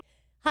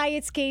Hi,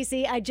 it's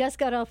Casey. I just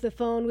got off the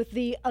phone with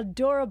the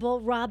adorable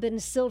Robin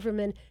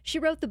Silverman. She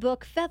wrote the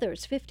book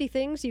Feathers 50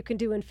 Things You Can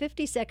Do in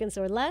 50 Seconds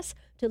or Less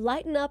to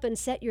Lighten Up and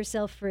Set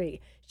Yourself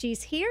Free.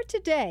 She's here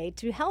today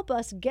to help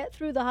us get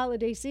through the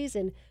holiday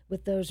season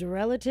with those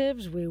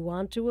relatives we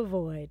want to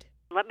avoid.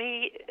 Let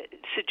me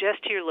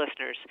suggest to your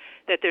listeners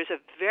that there's a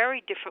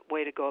very different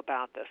way to go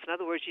about this. In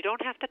other words, you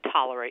don't have to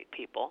tolerate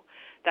people.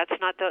 That's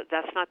not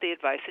the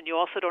advice, and you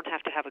also don't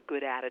have to have a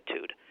good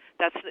attitude.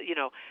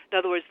 In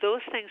other words,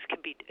 those things can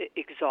be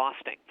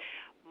exhausting.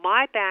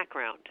 My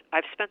background,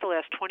 I've spent the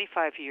last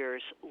 25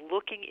 years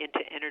looking into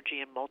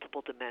energy in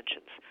multiple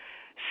dimensions.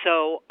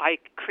 So I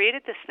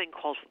created this thing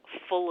called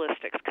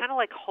Fullistics, kind of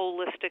like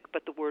holistic,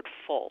 but the word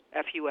full,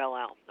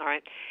 F-U-L-L, all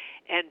right?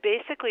 And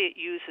basically it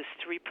uses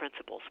three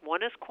principles.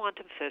 One is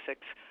quantum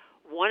physics.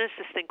 One is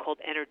this thing called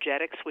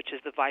energetics, which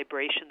is the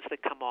vibrations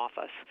that come off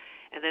us.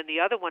 And then the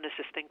other one is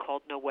this thing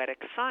called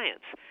noetic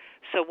science.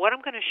 So what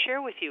I'm going to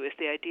share with you is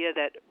the idea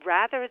that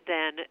rather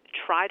than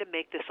try to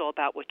make this all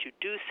about what you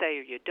do say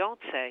or you don't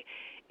say,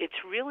 it's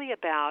really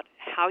about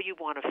how you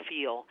want to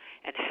feel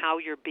and how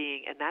you're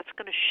being, and that's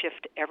going to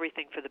shift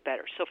everything for the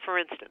better. So for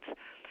instance,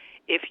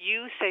 if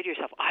you say to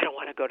yourself, I don't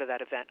want to go to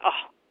that event.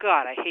 Oh,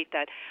 God, I hate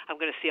that.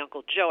 I'm going to see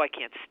Uncle Joe. I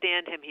can't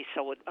stand him. He's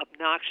so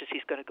obnoxious.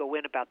 He's going to go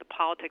in about the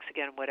politics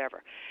again and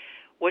whatever.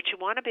 What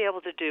you want to be able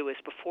to do is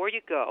before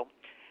you go,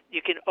 you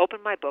can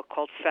open my book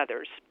called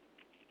Feathers,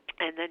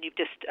 and then you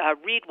just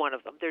read one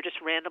of them. They're just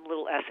random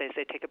little essays.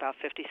 They take about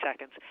 50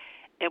 seconds.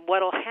 And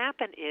what will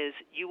happen is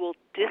you will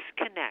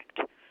disconnect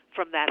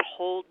from that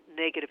whole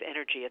negative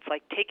energy. It's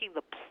like taking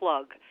the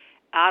plug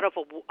out of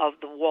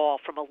the wall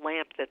from a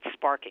lamp that's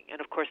sparking. And,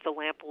 of course, the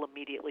lamp will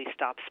immediately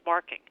stop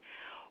sparking.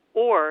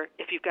 Or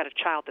if you've got a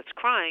child that's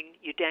crying,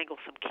 you dangle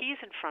some keys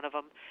in front of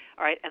them,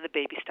 all right, and the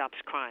baby stops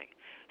crying.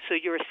 So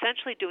you're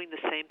essentially doing the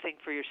same thing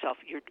for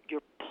yourself.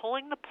 You're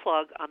pulling the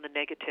plug on the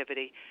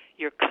negativity.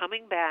 You're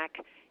coming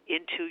back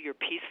into your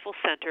peaceful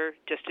center,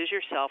 just as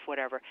yourself,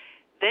 whatever.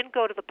 Then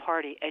go to the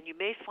party, and you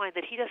may find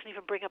that he doesn't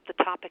even bring up the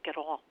topic at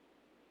all.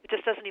 It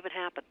just doesn't even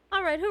happen.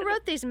 All right, who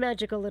wrote these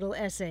magical little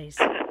essays?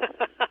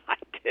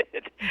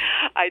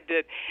 I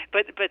did.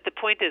 But the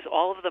point is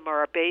all of them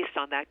are based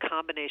on that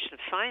combination of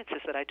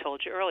sciences that I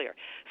told you earlier.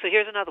 So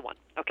here's another one,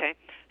 okay?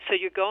 So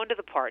you're going to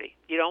the party.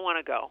 You don't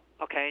want to go,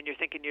 okay? And you're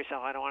thinking to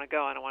yourself, I don't want to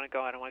go, I don't want to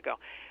go, I don't want to go.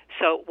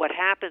 So what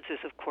happens is,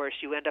 of course,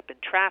 you end up in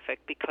traffic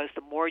because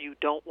the more you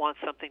don't want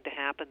something to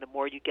happen, the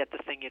more you get the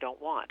thing you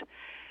don't want.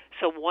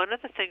 So one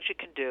of the things you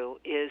can do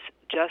is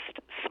just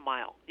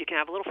smile. You can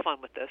have a little fun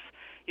with this.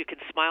 You can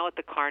smile at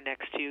the car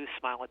next to you,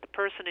 smile at the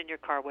person in your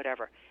car,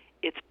 whatever.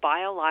 It's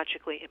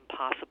biologically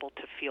impossible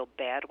to feel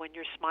bad when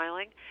you're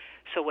smiling.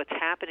 So what's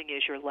happening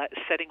is you're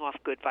setting off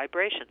good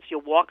vibrations.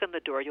 You'll walk in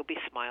the door, you'll be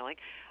smiling.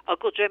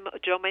 Uncle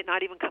Joe might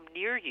not even come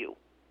near you.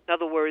 In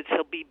other words,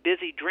 he'll be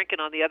busy drinking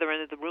on the other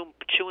end of the room,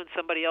 chewing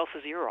somebody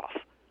else's ear off.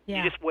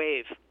 Yeah. You just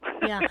wave.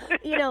 Yeah.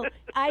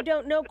 I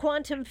don't know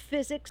quantum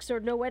physics or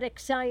noetic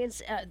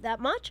science that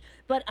much,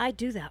 but I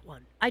do that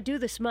one. I do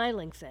the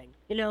smiling thing.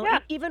 Yeah.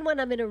 Even when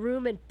I'm in a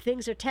room and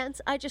things are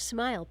tense, I just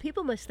smile.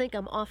 People must think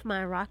I'm off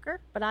my rocker,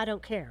 but I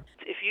don't care.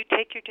 If you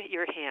take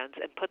your hands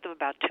and put them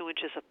about 2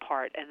 inches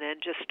apart and then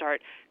just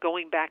start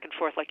going back and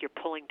forth like you're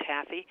pulling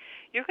taffy,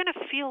 you're going to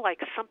feel like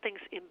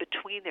something's in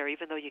between there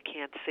even though you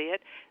can't see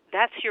it.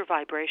 That's your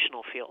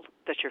vibrational field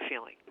that you're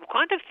feeling.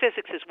 Quantum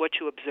physics is what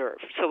you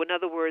observe. So in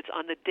other words,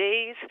 on the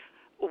days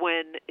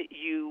when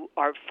you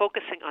are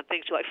focusing on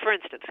things like, for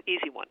instance,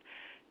 easy one,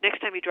 next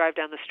time you drive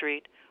down the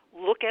street,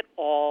 look at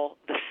all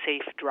the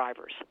safe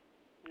drivers.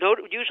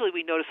 Usually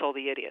we notice all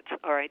the idiots.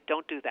 All right,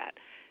 don't do that.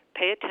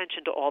 Pay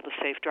attention to all the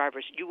safe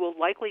drivers. You will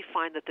likely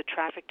find that the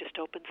traffic just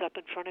opens up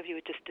in front of you.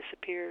 It just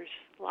disappears.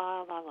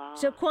 La, la, la.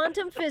 So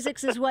quantum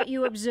physics is what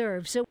you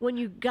observe. So when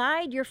you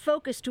guide your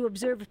focus to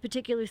observe a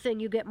particular thing,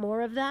 you get more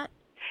of that?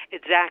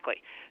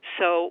 Exactly.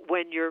 So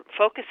when your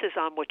focus is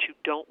on what you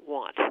don't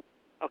want,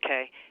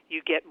 okay,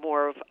 you get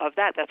more of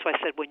that. That's why I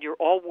said when you're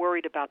all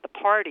worried about the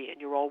party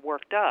and you're all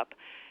worked up,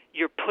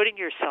 you're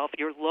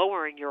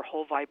lowering your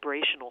whole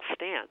vibrational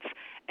stance,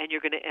 and you're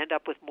going to end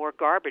up with more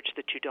garbage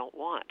that you don't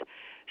want.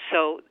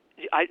 So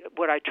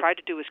what I try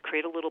to do is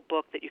create a little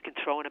book that you can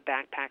throw in a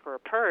backpack or a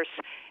purse,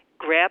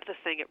 grab the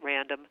thing at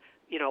random,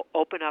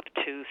 open up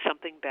to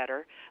something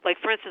better. Like,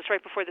 for instance,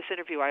 right before this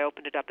interview, I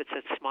opened it up, it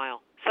said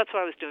smile. So that's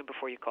what I was doing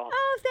before you called.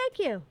 Oh,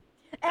 thank you.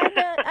 And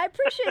I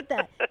appreciate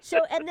that.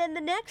 So, and then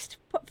the next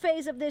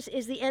phase of this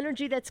is the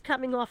energy that's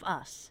coming off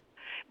us.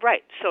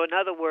 Right. So in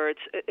other words,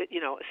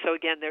 so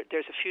again,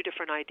 there's a few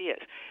different ideas.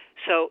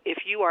 So if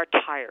you are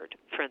tired,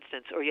 for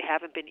instance, or you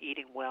haven't been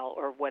eating well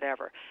or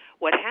whatever,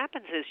 what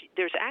happens is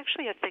there's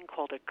actually a thing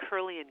called a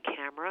Kirlian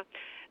camera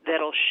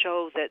that'll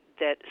show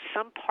that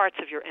some parts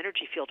of your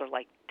energy field are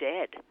like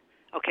dead.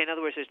 Okay, in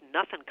other words, there's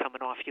nothing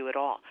coming off you at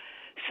all.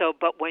 So,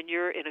 but when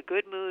you're in a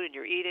good mood and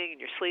you're eating and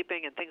you're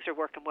sleeping and things are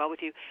working well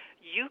with you,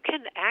 you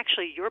can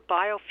actually, your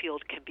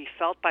biofield can be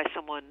felt by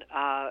someone,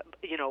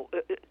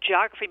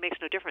 geography makes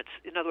no difference,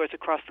 in other words,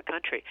 across the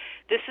country.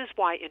 This is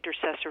why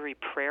intercessory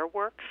prayer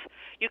works.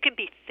 You can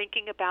be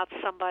thinking about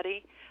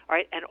somebody, all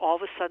right, and all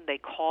of a sudden they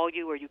call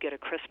you or you get a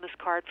Christmas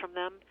card from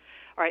them.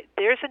 All right,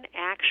 there's an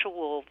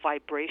actual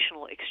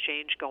vibrational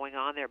exchange going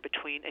on there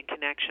and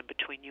connection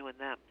between you and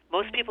them.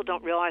 Most people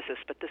don't realize this,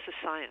 but this is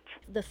science.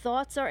 The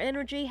thoughts are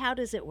energy. How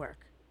does it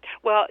work?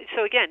 Well,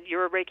 so again,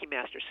 you're a Reiki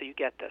master, so you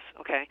get this,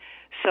 okay?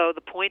 So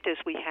the point is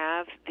we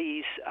have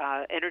these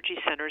energy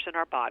centers in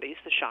our bodies,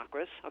 the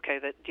chakras, okay,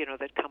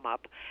 that come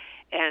up.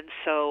 And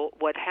so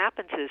what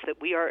happens is that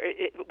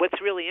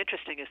what's really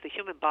interesting is the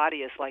human body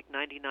is like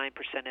 99%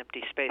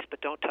 empty space,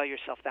 but don't tell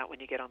yourself that when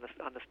you get on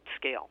the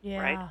scale,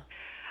 right?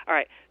 All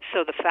right,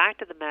 so the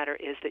fact of the matter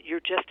is that you're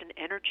just an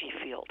energy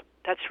field.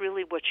 That's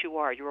really what you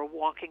are. You're a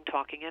walking,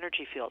 talking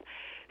energy field.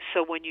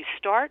 So when you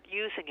start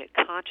using it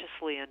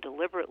consciously and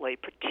deliberately,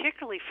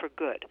 particularly for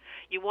good,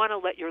 you want to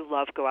let your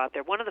love go out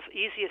there. One of the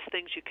easiest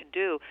things you can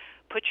do,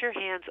 put your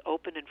hands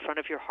open in front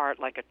of your heart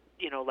like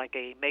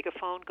a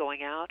megaphone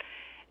going out.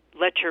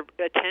 Let your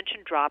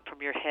attention drop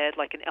from your head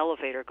like an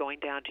elevator going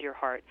down to your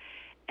heart.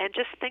 And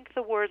just think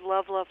the word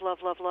love, love,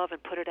 love, love, love,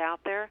 and put it out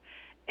there.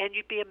 And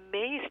you'd be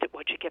amazed at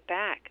what you get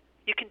back.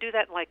 You can do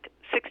that in like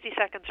 60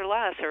 seconds or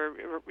less, or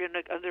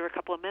under a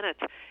couple of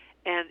minutes,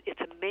 and it's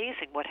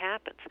amazing what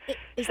happens.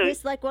 Is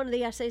this like one of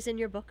the essays in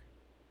your book?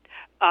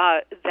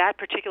 That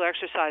particular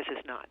exercise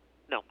is not.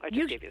 No, I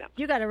just gave you that.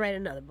 You got to write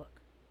another book.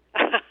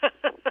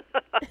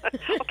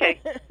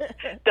 Okay,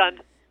 done.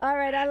 All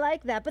right, I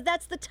like that. But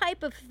that's the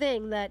type of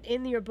thing that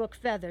in your book,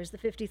 Feathers, the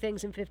 50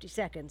 Things in 50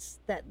 Seconds,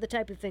 that the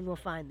type of thing we'll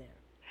find there.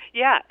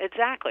 Yeah,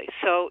 exactly.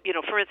 So,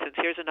 for instance,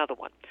 here's another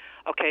one.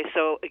 Okay,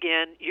 so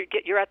again,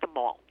 you're at the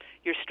mall.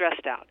 You're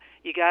stressed out.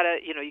 You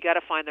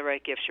gotta find the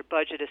right gifts. Your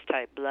budget is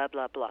tight. Blah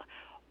blah blah.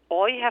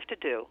 All you have to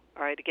do,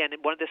 all right, again,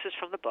 this is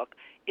from the book,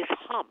 is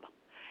hum.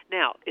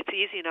 Now, it's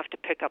easy enough to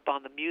pick up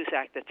on the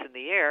music that's in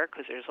the air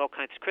because there's all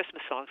kinds of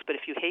Christmas songs. But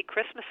if you hate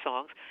Christmas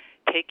songs,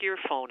 take your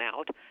phone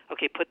out,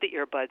 okay, put the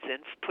earbuds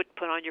in, put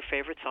on your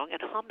favorite song,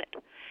 and hum it.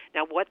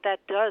 Now, what that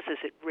does is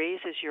it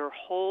raises your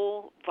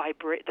whole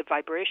the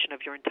vibration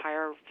of your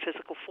entire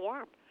physical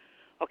form,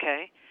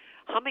 okay?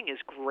 Humming is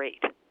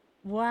great.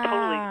 Wow,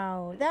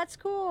 totally. That's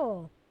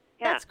cool.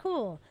 Yeah. That's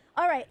cool.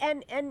 All right,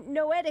 and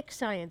noetic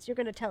science, you're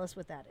going to tell us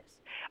what that is.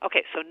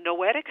 Okay, so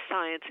noetic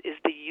science is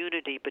the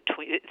unity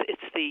between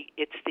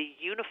it's the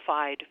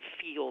unified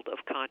field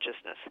of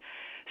consciousness.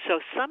 So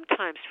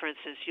sometimes, for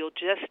instance, you'll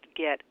just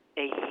get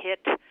a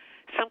hit,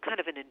 some kind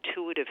of an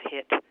intuitive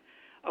hit,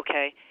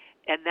 okay,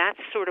 and that's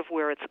sort of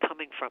where it's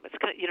coming from. It's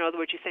in other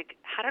words, you think,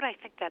 how did I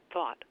think that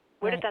thought?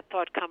 Where did that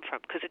thought come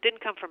from? Because it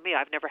didn't come from me.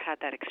 I've never had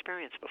that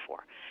experience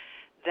before.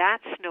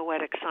 That's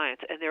noetic science,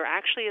 and there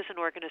actually is an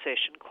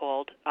organization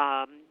called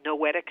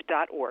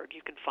noetic.org.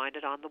 You can find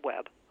it on the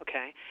web,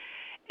 okay?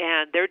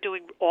 And they're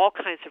doing all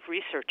kinds of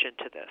research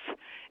into this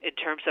in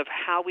terms of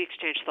how we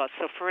exchange thoughts.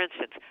 So, for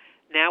instance,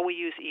 now we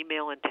use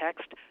email and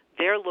text.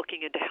 They're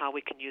looking into how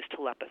we can use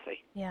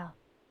telepathy. Yeah,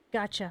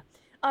 gotcha.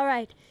 All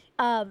right.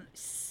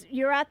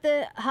 You're at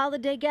the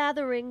holiday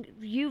gathering.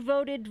 You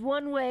voted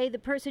one way. The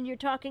person you're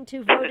talking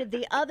to voted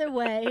the other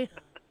way.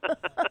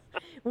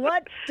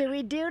 What do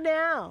we do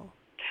now?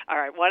 All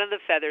right. One of the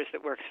feathers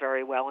that works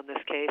very well in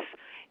this case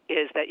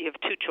is that you have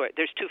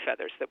there's two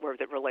feathers that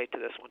relate to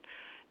this one.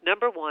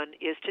 Number one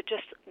is to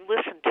just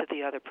listen to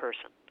the other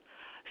person.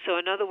 So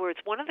in other words,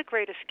 one of the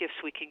greatest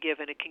gifts we can give,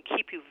 and it can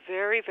keep you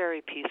very,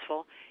 very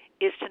peaceful,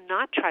 is to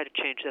not try to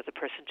change the other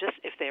person. Just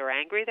if they are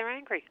angry, they're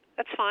angry.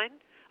 That's fine.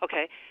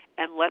 Okay?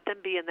 And let them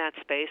be in that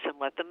space and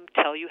let them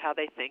tell you how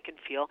they think and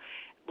feel.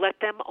 Let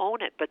them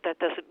own it, but that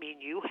doesn't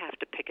mean you have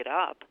to pick it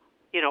up,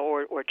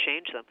 or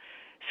change them.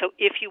 So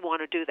if you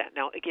want to do that.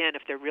 Now, again,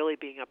 if they're really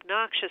being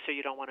obnoxious or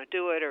you don't want to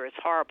do it or it's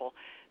horrible,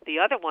 the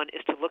other one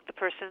is to look the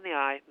person in the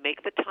eye,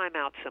 make the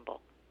timeout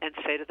symbol, and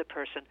say to the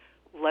person,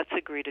 let's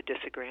agree to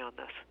disagree on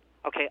this.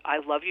 Okay, I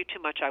love you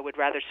too much. I would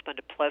rather spend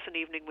a pleasant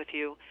evening with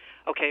you,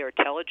 okay, or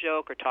tell a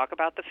joke or talk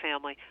about the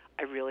family.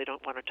 I really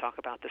don't want to talk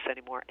about this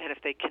anymore. And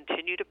if they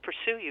continue to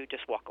pursue you,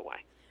 just walk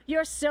away.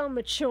 You're so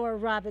mature,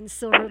 Robin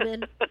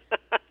Silverman.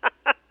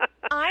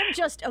 I'm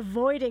just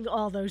avoiding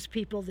all those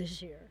people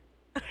this year.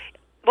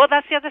 Well,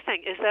 that's the other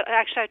thing, is that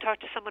actually I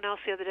talked to someone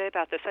else the other day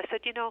about this. I said,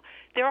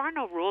 there are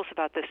no rules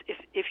about this.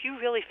 If you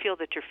really feel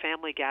that your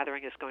family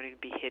gathering is going to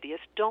be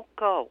hideous, don't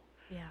go.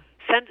 Yeah.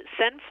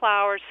 Send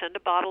flowers, send a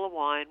bottle of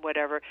wine,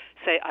 whatever.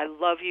 Say, I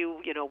love you,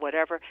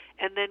 whatever,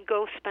 and then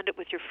go spend it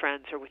with your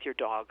friends or with your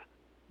dog.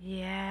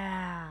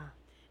 Yeah.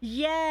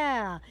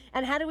 Yeah.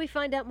 And how do we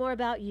find out more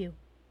about you?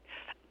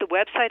 The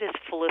website is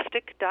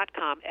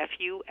fullistic.com,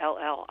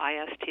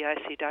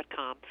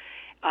 fullistic.com.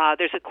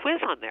 There's a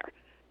quiz on there.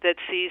 that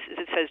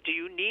says, do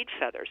you need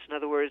feathers? In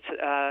other words,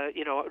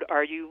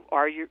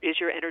 is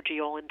your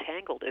energy all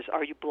entangled?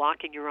 Are you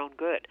blocking your own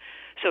good?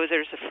 So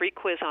there's a free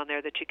quiz on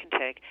there that you can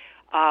take.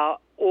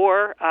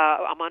 Or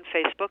I'm on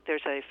Facebook.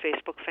 There's a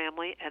Facebook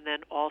family, and then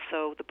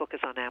also the book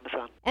is on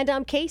Amazon. And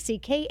I'm Casey,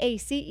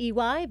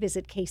 Kacey.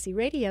 Visit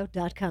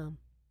KaceyRadio.com.